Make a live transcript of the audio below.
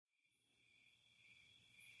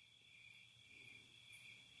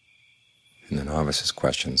In the novice's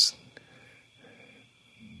questions,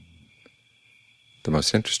 the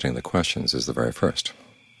most interesting of the questions is the very first.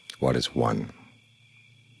 What is one?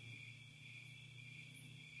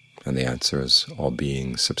 And the answer is, all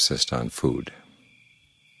beings subsist on food.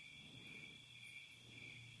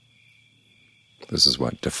 This is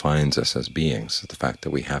what defines us as beings, the fact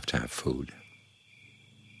that we have to have food.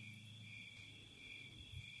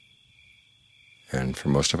 And for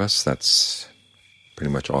most of us, that's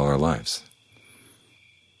pretty much all our lives.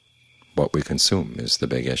 What we consume is the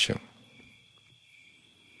big issue.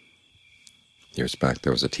 Years back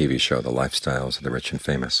there was a TV show, The Lifestyles of the Rich and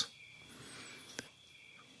Famous.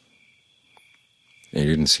 And you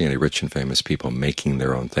didn't see any rich and famous people making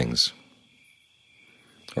their own things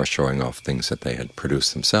or showing off things that they had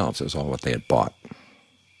produced themselves. It was all what they had bought,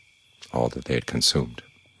 all that they had consumed.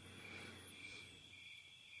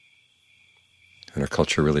 And our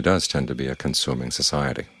culture really does tend to be a consuming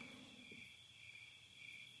society.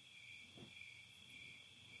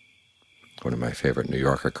 One of my favorite New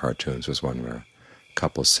Yorker cartoons was one where a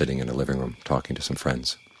couple is sitting in a living room talking to some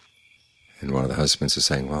friends. And one of the husbands is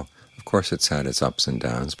saying, well, of course it's had its ups and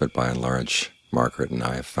downs, but by and large, Margaret and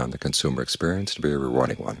I have found the consumer experience to be a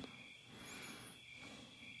rewarding one.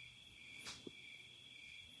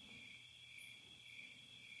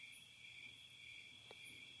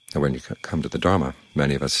 And when you come to the Dhamma,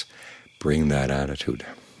 many of us bring that attitude.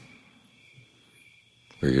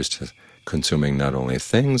 We're used to consuming not only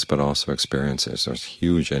things but also experiences. There's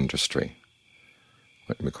huge industry,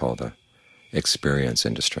 what we call the experience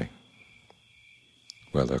industry,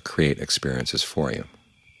 where they'll create experiences for you.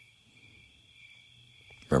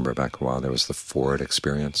 Remember back a while there was the Ford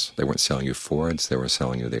experience? They weren't selling you Fords, they were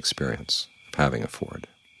selling you the experience of having a Ford.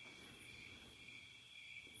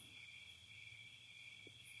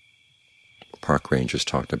 Park rangers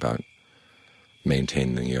talked about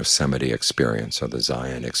maintaining the Yosemite experience or the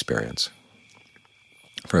Zion experience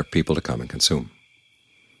for people to come and consume.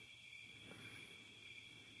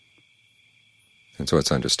 And so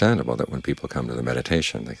it's understandable that when people come to the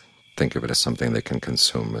meditation, they think of it as something they can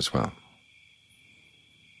consume as well.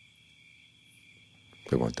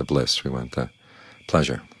 We want the bliss, we want the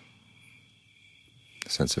pleasure, the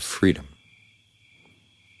sense of freedom.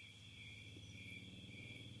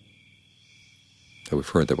 That we've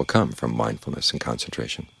heard that will come from mindfulness and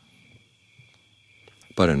concentration.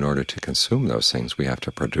 But in order to consume those things, we have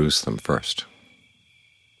to produce them first.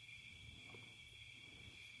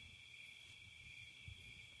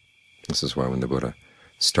 This is why when the Buddha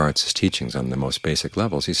starts his teachings on the most basic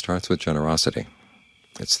levels, he starts with generosity.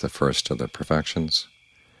 It's the first of the perfections.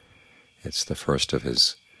 It's the first of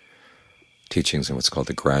his teachings in what's called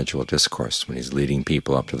the gradual discourse, when he's leading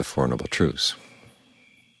people up to the Four Noble Truths.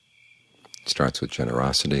 It starts with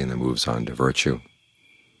generosity and then moves on to virtue,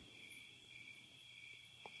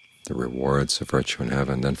 the rewards of virtue in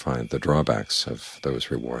heaven, then find the drawbacks of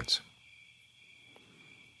those rewards.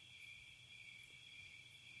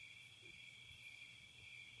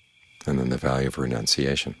 And then the value of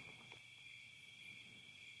renunciation.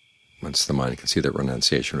 Once the mind can see that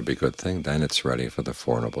renunciation would be a good thing, then it's ready for the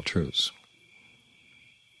Four Noble Truths.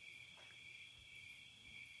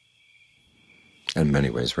 In many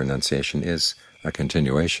ways, renunciation is a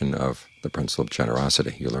continuation of the principle of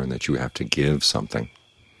generosity. You learn that you have to give something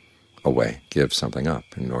away, give something up,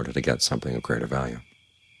 in order to get something of greater value.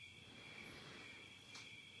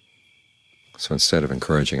 So instead of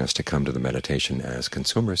encouraging us to come to the meditation as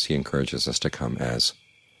consumers, he encourages us to come as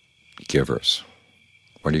givers.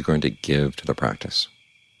 What are you going to give to the practice?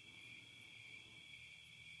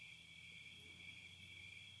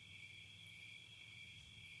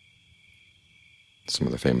 Some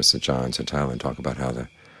of the famous ajahns in Thailand talk about how the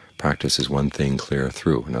practice is one thing clear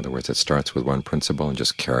through. In other words, it starts with one principle and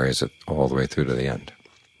just carries it all the way through to the end.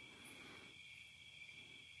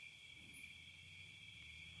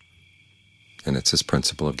 And it's this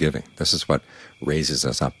principle of giving. This is what raises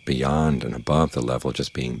us up beyond and above the level of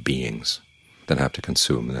just being beings that have to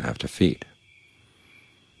consume and that have to feed.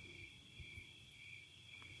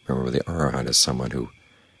 Remember, the Arahant is someone who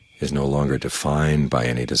is no longer defined by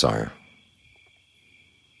any desire,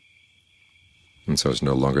 and so is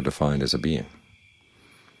no longer defined as a being.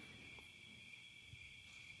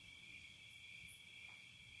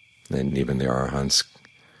 And even the Arahant's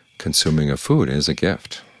consuming of food is a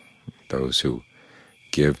gift. Those who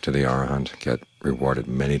give to the Arahant get rewarded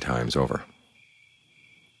many times over.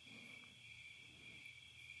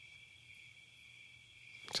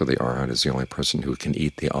 So the Arahant is the only person who can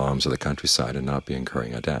eat the alms of the countryside and not be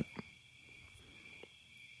incurring a debt.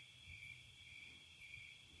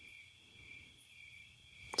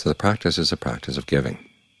 So the practice is a practice of giving.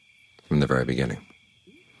 from the very beginning.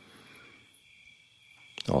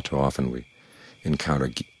 All too often we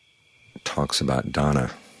encounter talks about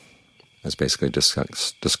dana as basically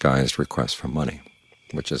disguised requests for money,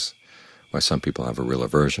 which is why some people have a real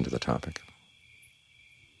aversion to the topic.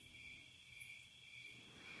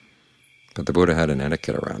 But the Buddha had an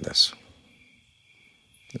etiquette around this.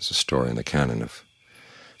 There's a story in the canon of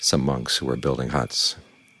some monks who were building huts,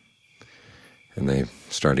 and they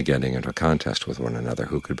started getting into a contest with one another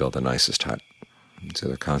who could build the nicest hut. And so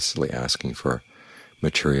they're constantly asking for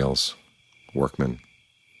materials, workmen,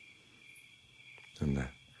 and the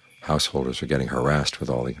householders are getting harassed with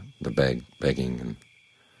all the begging and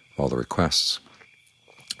all the requests.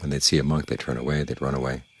 When they'd see a monk, they'd turn away, they'd run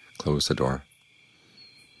away, close the door.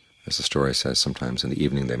 As the story says, sometimes in the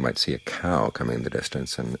evening they might see a cow coming in the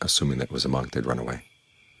distance, and assuming that it was a monk, they'd run away.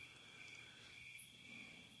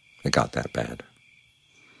 It got that bad.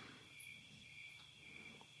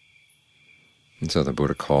 And so the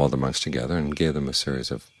Buddha called the monks together and gave them a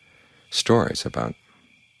series of stories about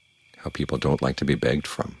how people don't like to be begged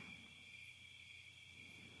from.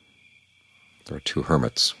 There were two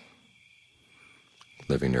hermits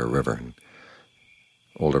living near a river, an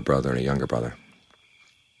older brother and a younger brother.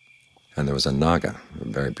 And there was a naga, a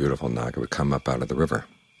very beautiful naga, would come up out of the river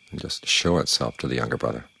and just show itself to the younger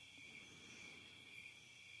brother.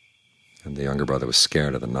 And the younger brother was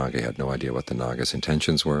scared of the naga. He had no idea what the naga's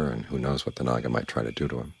intentions were, and who knows what the naga might try to do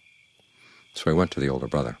to him. So he went to the older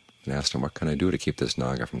brother and asked him, "What can I do to keep this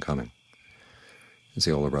naga from coming?" As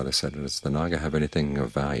the older brother said, "Does the naga have anything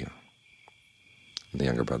of value?" And the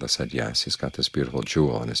younger brother said, "Yes, he's got this beautiful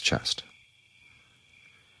jewel in his chest."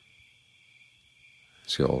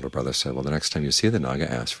 So the older brother said, "Well, the next time you see the naga,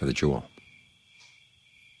 ask for the jewel."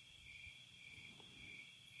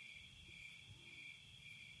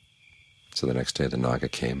 So the next day the naga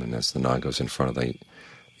came, and as the naga was in front of the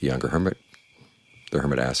younger hermit, the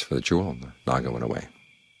hermit asked for the jewel, and the naga went away.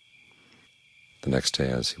 The next day,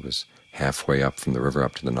 as he was halfway up from the river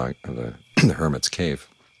up to the hermit's cave,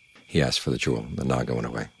 he asked for the jewel, and the naga went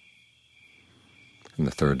away. And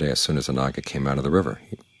the third day, as soon as the naga came out of the river,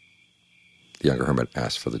 the younger hermit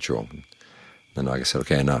asked for the jewel. And the naga said,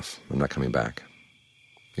 "Okay, enough. I'm not coming back.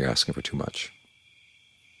 You're asking for too much."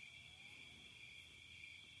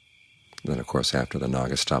 And then, of course, after the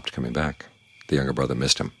naga stopped coming back, the younger brother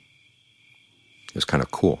missed him. It was kind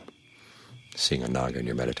of cool, seeing a naga in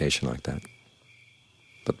your meditation like that.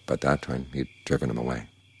 But by that time, he'd driven him away.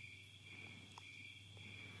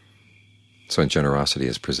 So when generosity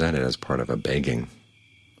is presented as part of a begging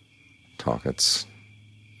talk, it's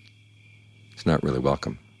not really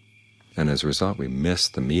welcome. And as a result, we miss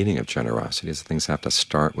the meaning of generosity, as things have to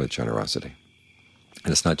start with generosity.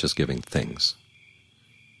 And it's not just giving things.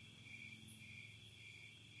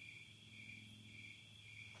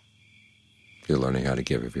 You're learning how to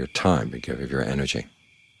give of your time, to give of your energy.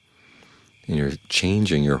 And you're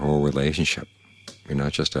changing your whole relationship. You're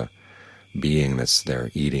not just a being that's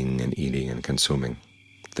there eating and consuming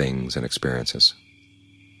things and experiences.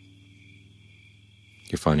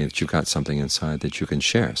 You're finding that you've got something inside that you can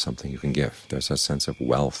share, something you can give. There's a sense of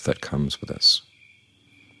wealth that comes with this.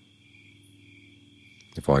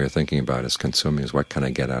 If all you're thinking about is consuming, is what can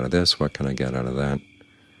I get out of this, what can I get out of that,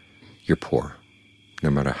 you're poor. No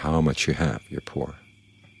matter how much you have, you're poor.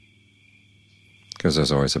 Because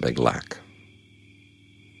there's always a big lack.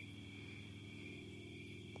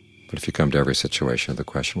 But if you come to every situation with the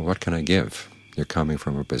question, well, what can I give? You're coming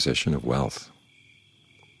from a position of wealth.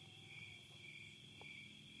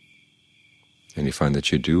 And you find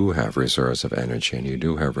that you do have reserves of energy, and you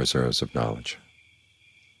do have reserves of knowledge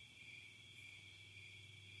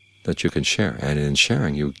that you can share. And in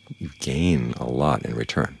sharing, you gain a lot in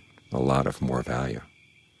return, a lot of more value.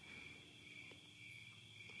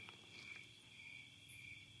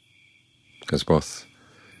 Because both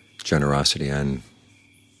generosity and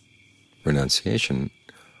renunciation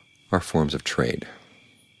are forms of trade.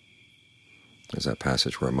 There's that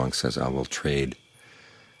passage where a monk says, "I will trade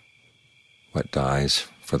what dies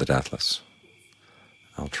for the deathless.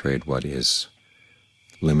 I'll trade what is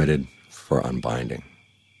limited for unbinding."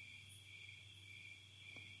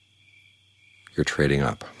 You're trading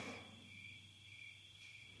up.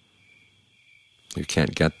 You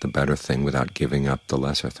can't get the better thing without giving up the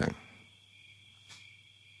lesser thing.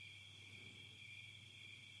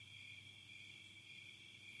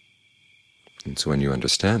 And so when you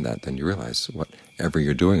understand that, then you realize whatever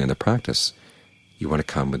you're doing in the practice, you want to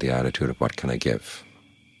come with the attitude of, what can I give?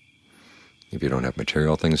 If you don't have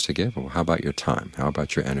material things to give, well, how about your time? How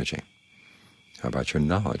about your energy? How about your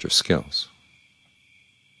knowledge or skills?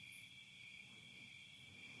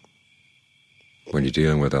 When you're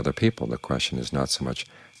dealing with other people, the question is not so much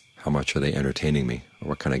how much are they entertaining me or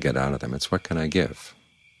what can I get out of them. It's what can I give?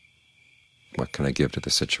 What can I give to the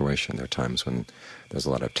situation? There are times when there's a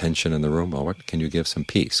lot of tension in the room. Well, what can you give? Some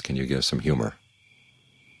peace? Can you give some humor?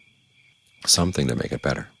 Something to make it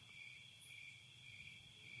better.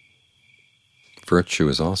 Virtue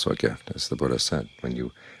is also a gift, as the Buddha said, when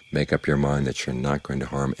you make up your mind that you're not going to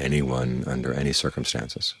harm anyone under any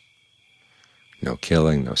circumstances. No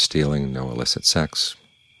killing, no stealing, no illicit sex,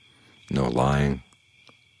 no lying,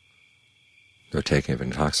 no taking of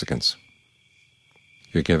intoxicants.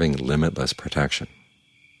 You're giving limitless protection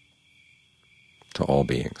to all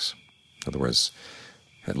beings. In other words,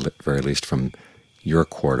 at very least from your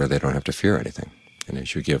quarter, they don't have to fear anything. And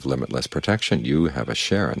as you give limitless protection, you have a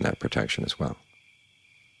share in that protection as well.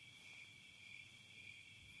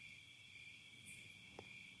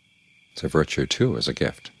 So virtue, too, is a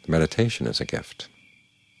gift. Meditation is a gift.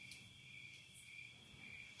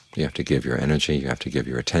 You have to give your energy, you have to give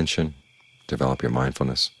your attention, develop your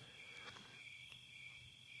mindfulness.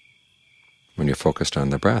 When you're focused on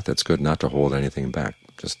the breath, it's good not to hold anything back.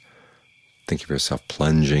 Just think of yourself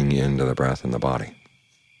plunging into the breath and the body.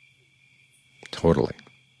 Totally.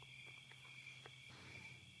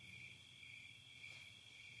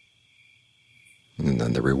 And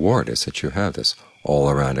then the reward is that you have this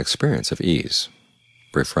all-around experience of ease,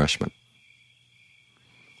 refreshment.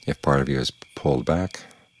 If part of you is pulled back,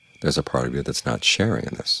 there's a part of you that's not sharing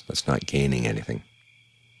in this, that's not gaining anything.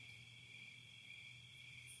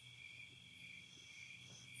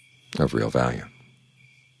 Of real value.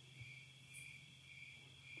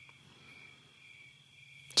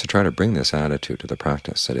 So try to bring this attitude to the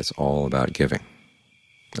practice, that it's all about giving.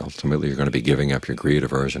 Ultimately, you're going to be giving up your greed,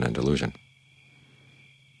 aversion, and delusion.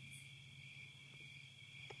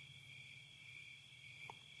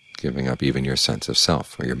 Giving up even your sense of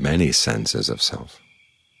self, or your many senses of self.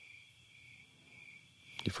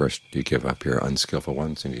 You give up your unskillful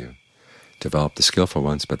ones, and you develop the skillful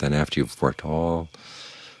ones, but then after you've worked all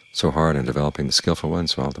so hard in developing the skillful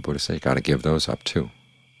ones, well, the Buddha said, you've got to give those up too.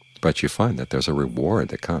 But you find that there's a reward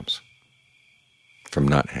that comes from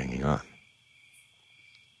not hanging on.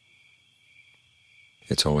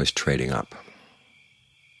 It's always trading up.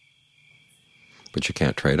 But you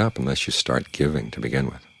can't trade up unless you start giving to begin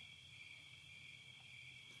with.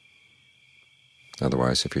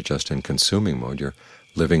 Otherwise, if you're just in consuming mode, you're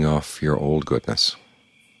living off your old goodness.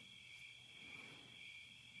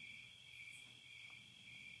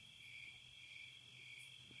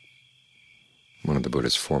 One of the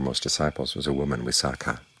Buddha's foremost disciples was a woman,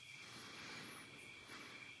 Visakha,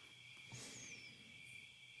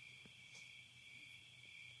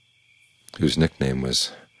 whose nickname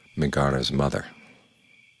was Megara's mother.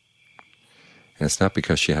 And it's not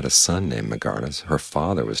because she had a son named Megara. Her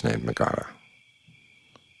father was named Megara.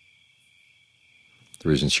 The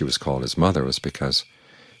reason she was called his mother was because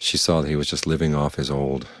she saw that he was just living off his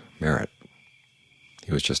old merit.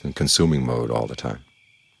 He was just in consuming mode all the time.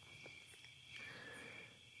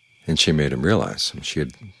 And she made him realize, and she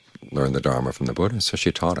had learned the Dharma from the Buddha, so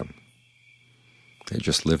she taught him that you're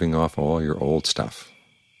just living off all your old stuff.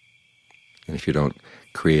 And if you don't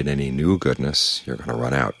create any new goodness, you're going to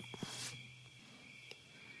run out.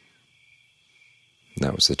 And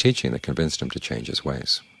that was the teaching that convinced him to change his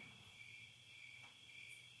ways.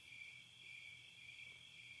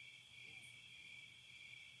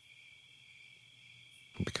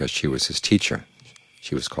 Because she was his teacher,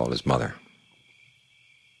 she was called his mother.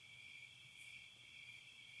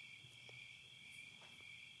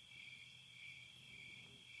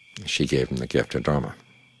 She gave him the gift of Dharma.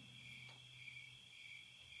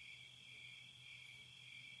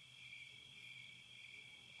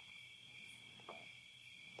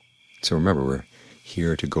 So remember, we're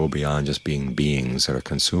here to go beyond just being beings that are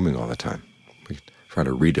consuming all the time. We try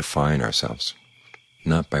to redefine ourselves,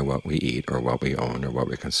 not by what we eat or what we own or what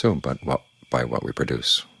we consume, but by what we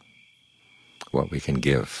produce, what we can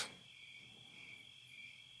give.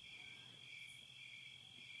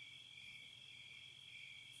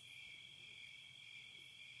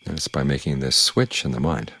 And it's by making this switch in the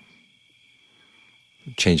mind.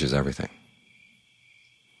 It changes everything.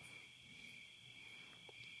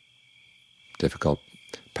 Difficult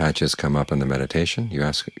patches come up in the meditation. You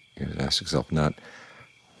ask yourself not,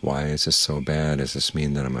 why is this so bad? Does this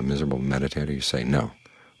mean that I'm a miserable meditator? You say, no.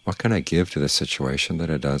 What can I give to this situation that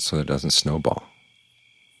it does so that it doesn't snowball?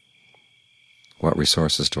 What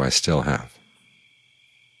resources do I still have?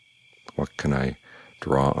 What can I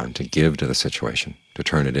draw on to give to the situation, to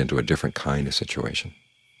turn it into a different kind of situation?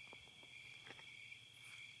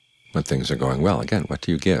 When things are going well, again, what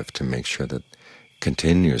do you give to make sure that it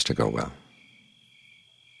continues to go well?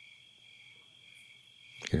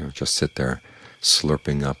 just sit there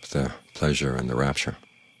slurping up the pleasure and the rapture.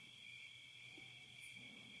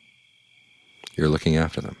 You're looking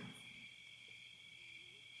after them.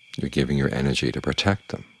 You're giving your energy to protect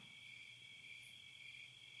them.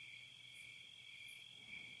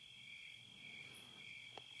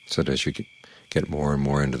 So that as you get more and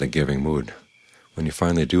more into the giving mood, when you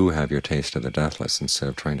finally do have your taste of the deathless, instead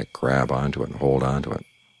of trying to grab onto it and hold onto it,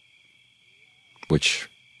 which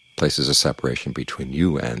places a separation between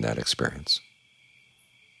you and that experience,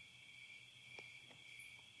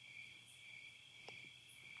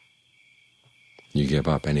 you give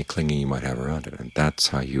up any clinging you might have around it, and that's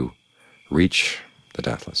how you reach the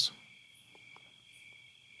deathless.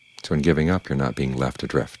 So in giving up, you're not being left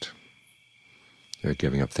adrift. You're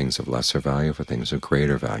giving up things of lesser value for things of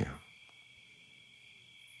greater value.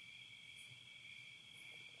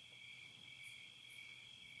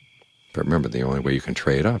 But remember, the only way you can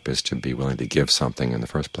trade up is to be willing to give something in the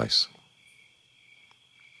first place.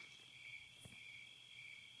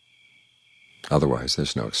 Otherwise,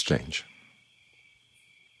 there's no exchange.